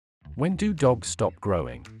When do dogs stop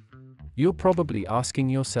growing? You're probably asking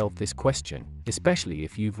yourself this question, especially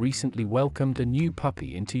if you've recently welcomed a new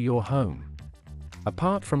puppy into your home.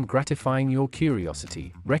 Apart from gratifying your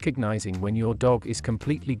curiosity, recognizing when your dog is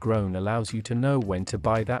completely grown allows you to know when to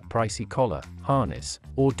buy that pricey collar, harness,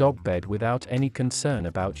 or dog bed without any concern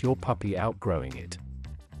about your puppy outgrowing it.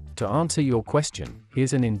 To answer your question,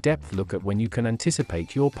 here's an in-depth look at when you can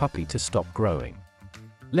anticipate your puppy to stop growing.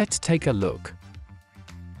 Let's take a look.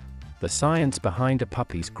 The science behind a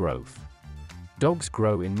puppy's growth. Dogs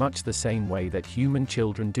grow in much the same way that human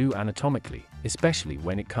children do anatomically, especially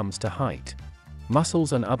when it comes to height.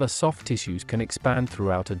 Muscles and other soft tissues can expand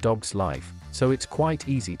throughout a dog's life, so it's quite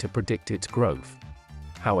easy to predict its growth.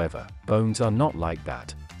 However, bones are not like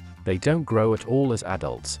that. They don't grow at all as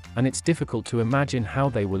adults, and it's difficult to imagine how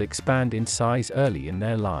they will expand in size early in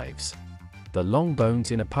their lives. The long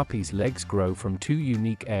bones in a puppy's legs grow from two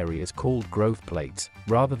unique areas called growth plates,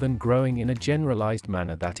 rather than growing in a generalized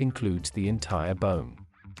manner that includes the entire bone.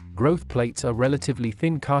 Growth plates are relatively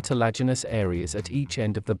thin cartilaginous areas at each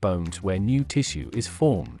end of the bones where new tissue is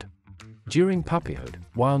formed. During puppyhood,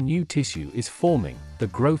 while new tissue is forming, the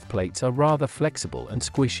growth plates are rather flexible and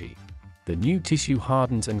squishy. The new tissue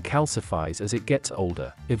hardens and calcifies as it gets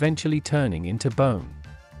older, eventually turning into bone.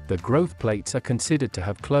 The growth plates are considered to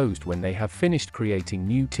have closed when they have finished creating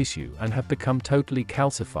new tissue and have become totally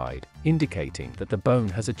calcified, indicating that the bone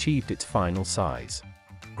has achieved its final size.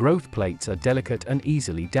 Growth plates are delicate and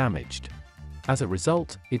easily damaged. As a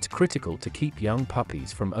result, it's critical to keep young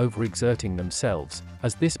puppies from overexerting themselves,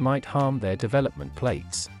 as this might harm their development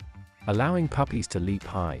plates. Allowing puppies to leap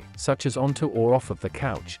high, such as onto or off of the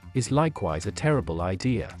couch, is likewise a terrible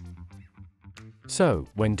idea. So,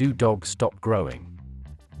 when do dogs stop growing?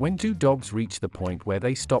 When do dogs reach the point where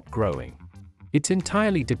they stop growing? It's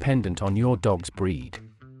entirely dependent on your dog's breed.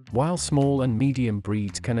 While small and medium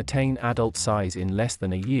breeds can attain adult size in less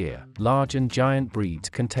than a year, large and giant breeds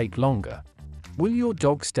can take longer. Will your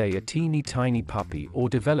dog stay a teeny tiny puppy or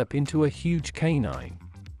develop into a huge canine?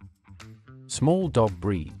 Small dog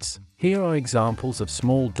breeds. Here are examples of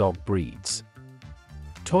small dog breeds.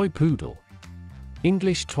 Toy Poodle,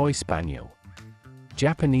 English Toy Spaniel,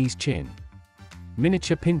 Japanese Chin,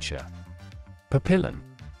 Miniature Pinscher, Papillon,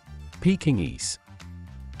 Pekingese,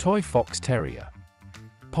 Toy Fox Terrier,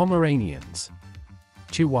 Pomeranians,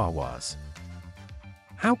 Chihuahuas.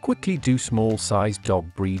 How quickly do small-sized dog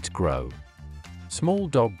breeds grow? Small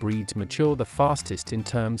dog breeds mature the fastest in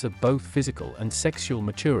terms of both physical and sexual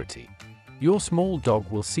maturity. Your small dog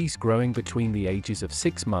will cease growing between the ages of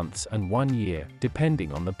 6 months and 1 year,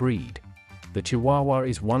 depending on the breed. The Chihuahua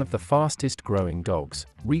is one of the fastest growing dogs,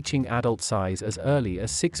 reaching adult size as early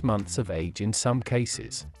as 6 months of age in some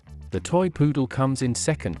cases. The Toy Poodle comes in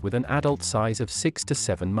second with an adult size of 6 to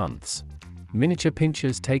 7 months. Miniature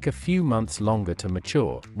Pinschers take a few months longer to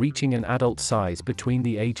mature, reaching an adult size between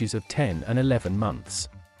the ages of 10 and 11 months.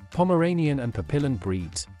 Pomeranian and Papillon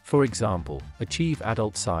breeds, for example, achieve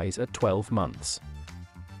adult size at 12 months.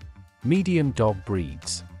 Medium dog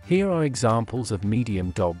breeds. Here are examples of medium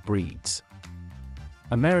dog breeds.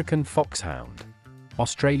 American Foxhound,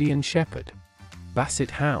 Australian Shepherd,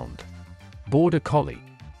 Basset Hound, Border Collie,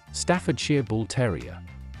 Staffordshire Bull Terrier,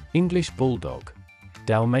 English Bulldog,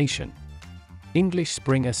 Dalmatian, English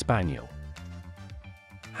Springer Spaniel.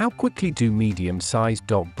 How quickly do medium-sized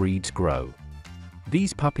dog breeds grow?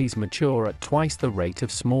 These puppies mature at twice the rate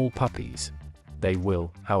of small puppies. They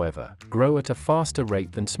will, however, grow at a faster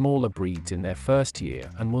rate than smaller breeds in their first year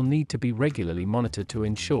and will need to be regularly monitored to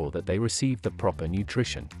ensure that they receive the proper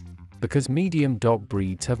nutrition. Because medium dog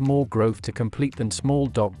breeds have more growth to complete than small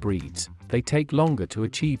dog breeds, they take longer to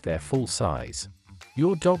achieve their full size.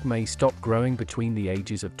 Your dog may stop growing between the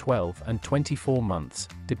ages of 12 and 24 months,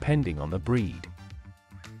 depending on the breed.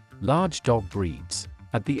 Large dog breeds.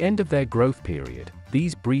 At the end of their growth period,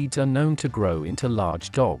 these breeds are known to grow into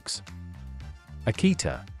large dogs.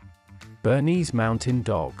 Akita, Bernese Mountain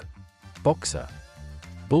Dog, Boxer,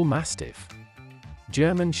 Bull Mastiff,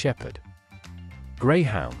 German Shepherd,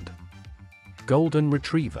 Greyhound, Golden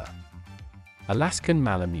Retriever, Alaskan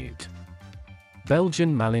Malamute,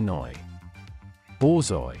 Belgian Malinois,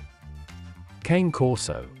 Borzoi, Cane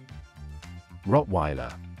Corso,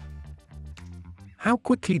 Rottweiler. How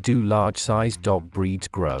quickly do large-sized dog breeds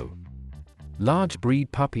grow? Large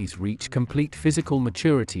breed puppies reach complete physical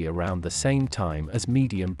maturity around the same time as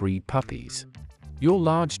medium breed puppies. Your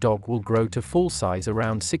large dog will grow to full size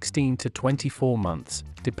around 16 to 24 months,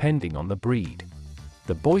 depending on the breed.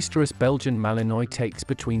 The boisterous Belgian Malinois takes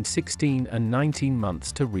between 16 and 19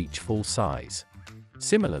 months to reach full size.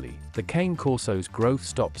 Similarly, the Cane Corso's growth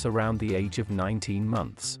stops around the age of 19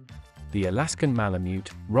 months. The Alaskan Malamute,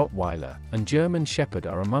 Rottweiler, and German Shepherd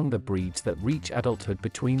are among the breeds that reach adulthood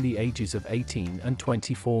between the ages of 18 and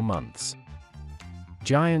 24 months.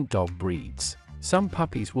 Giant dog breeds. Some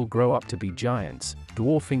puppies will grow up to be giants,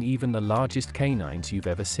 dwarfing even the largest canines you've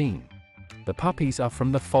ever seen. The puppies are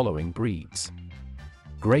from the following breeds: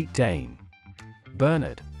 Great Dane,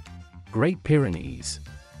 Bernard, Great Pyrenees,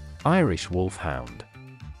 Irish Wolfhound,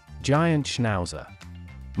 Giant Schnauzer,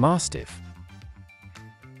 Mastiff.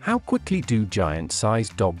 How quickly do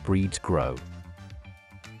giant-sized dog breeds grow?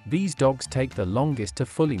 These dogs take the longest to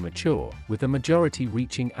fully mature, with the majority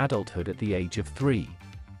reaching adulthood at the age of 3.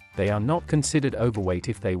 They are not considered overweight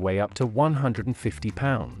if they weigh up to 150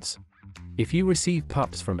 pounds. If you receive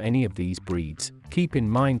pups from any of these breeds, keep in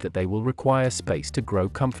mind that they will require space to grow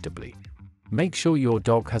comfortably. Make sure your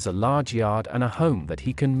dog has a large yard and a home that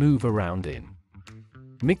he can move around in.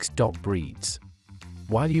 Mixed dog breeds.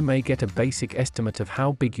 While you may get a basic estimate of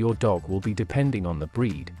how big your dog will be depending on the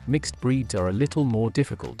breed, mixed breeds are a little more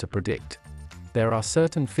difficult to predict. There are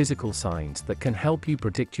certain physical signs that can help you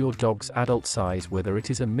predict your dog's adult size, whether it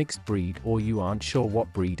is a mixed breed or you aren't sure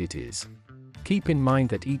what breed it is. Keep in mind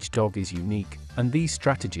that each dog is unique, and these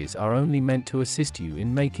strategies are only meant to assist you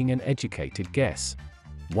in making an educated guess.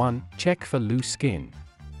 1. Check for loose skin.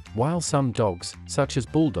 While some dogs, such as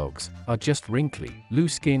bulldogs, are just wrinkly,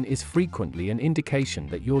 loose skin is frequently an indication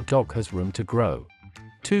that your dog has room to grow.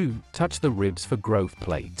 2. Touch the ribs for growth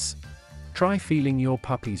plates. Try feeling your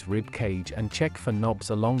puppy's rib cage and check for knobs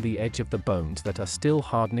along the edge of the bones that are still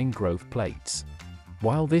hardening growth plates.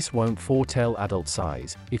 While this won't foretell adult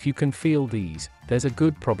size, if you can feel these, there's a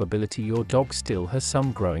good probability your dog still has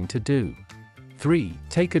some growing to do. 3.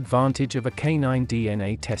 Take advantage of a canine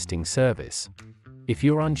DNA testing service. If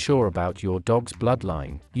you're unsure about your dog's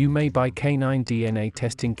bloodline, you may buy canine DNA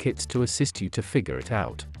testing kits to assist you to figure it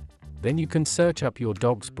out. Then you can search up your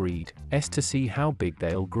dog's breed to see how big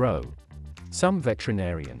they'll grow. Some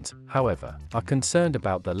veterinarians, however, are concerned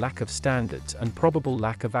about the lack of standards and probable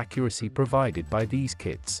lack of accuracy provided by these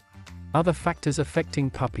kits. Other factors affecting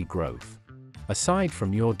puppy growth. Aside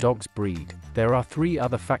from your dog's breed, there are 3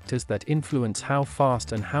 other factors that influence how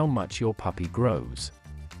fast and how much your puppy grows.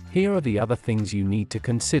 Here are the other things you need to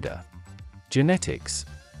consider. Genetics.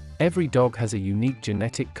 Every dog has a unique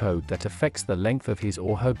genetic code that affects the length of his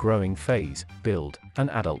or her growing phase, build, and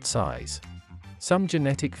adult size. Some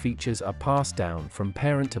genetic features are passed down from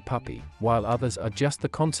parent to puppy, while others are just the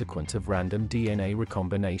consequence of random DNA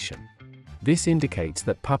recombination. This indicates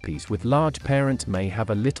that puppies with large parents may have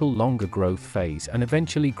a little longer growth phase and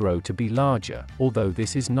eventually grow to be larger, although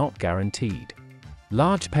this is not guaranteed.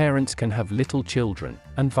 Large parents can have little children,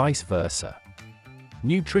 and vice versa.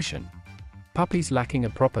 Nutrition. Puppies lacking a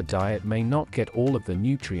proper diet may not get all of the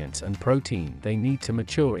nutrients and protein they need to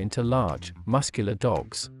mature into large, muscular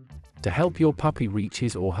dogs. To help your puppy reach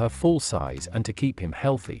his or her full size and to keep him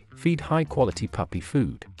healthy, feed high-quality puppy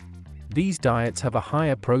food. These diets have a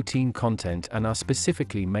higher protein content and are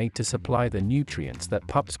specifically made to supply the nutrients that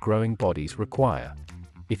pups' growing bodies require.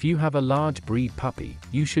 If you have a large breed puppy,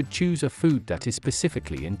 you should choose a food that is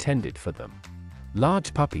specifically intended for them.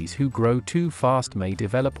 Large puppies who grow too fast may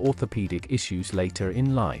develop orthopedic issues later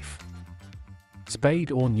in life.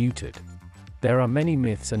 Spayed or neutered. There are many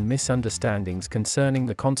myths and misunderstandings concerning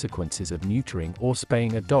the consequences of neutering or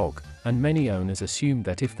spaying a dog, and many owners assume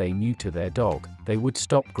that if they neuter their dog, they would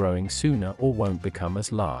stop growing sooner or won't become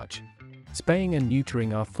as large. Spaying and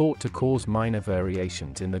neutering are thought to cause minor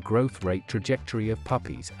variations in the growth rate trajectory of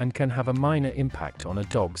puppies and can have a minor impact on a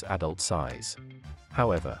dog's adult size.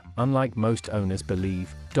 However, unlike most owners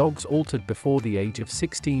believe, dogs altered before the age of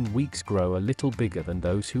 16 weeks grow a little bigger than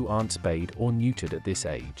those who aren't spayed or neutered at this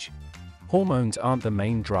age. Hormones aren't the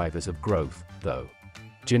main drivers of growth, though.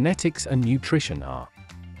 Genetics and nutrition are.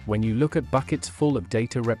 When you look at buckets full of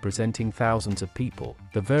data representing thousands of people,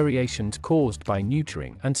 the variations caused by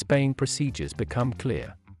neutering and spaying procedures become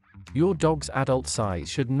clear. Your dog's adult size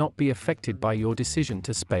should not be affected by your decision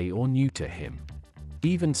to spay or neuter him.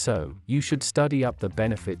 Even so, you should study up the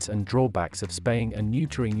benefits and drawbacks of spaying and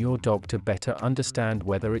neutering your dog to better understand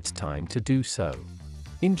whether it's time to do so.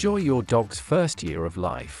 Enjoy your dog's first year of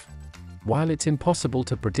life. While it's impossible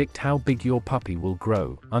to predict how big your puppy will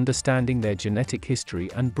grow, understanding their genetic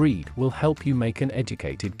history and breed will help you make an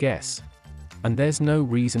educated guess. And there's no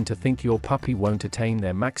reason to think your puppy won't attain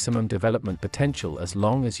their maximum development potential as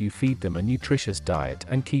long as you feed them a nutritious diet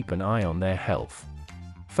and keep an eye on their health.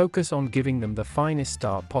 Focus on giving them the finest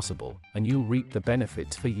start possible, and you'll reap the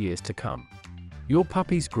benefits for years to come. Your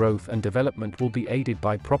puppy's growth and development will be aided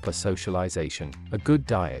by proper socialization, a good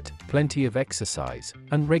diet, plenty of exercise,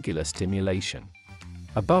 and regular stimulation.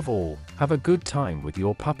 Above all, have a good time with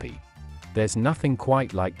your puppy. There's nothing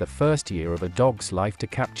quite like the first year of a dog's life to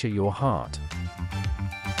capture your heart.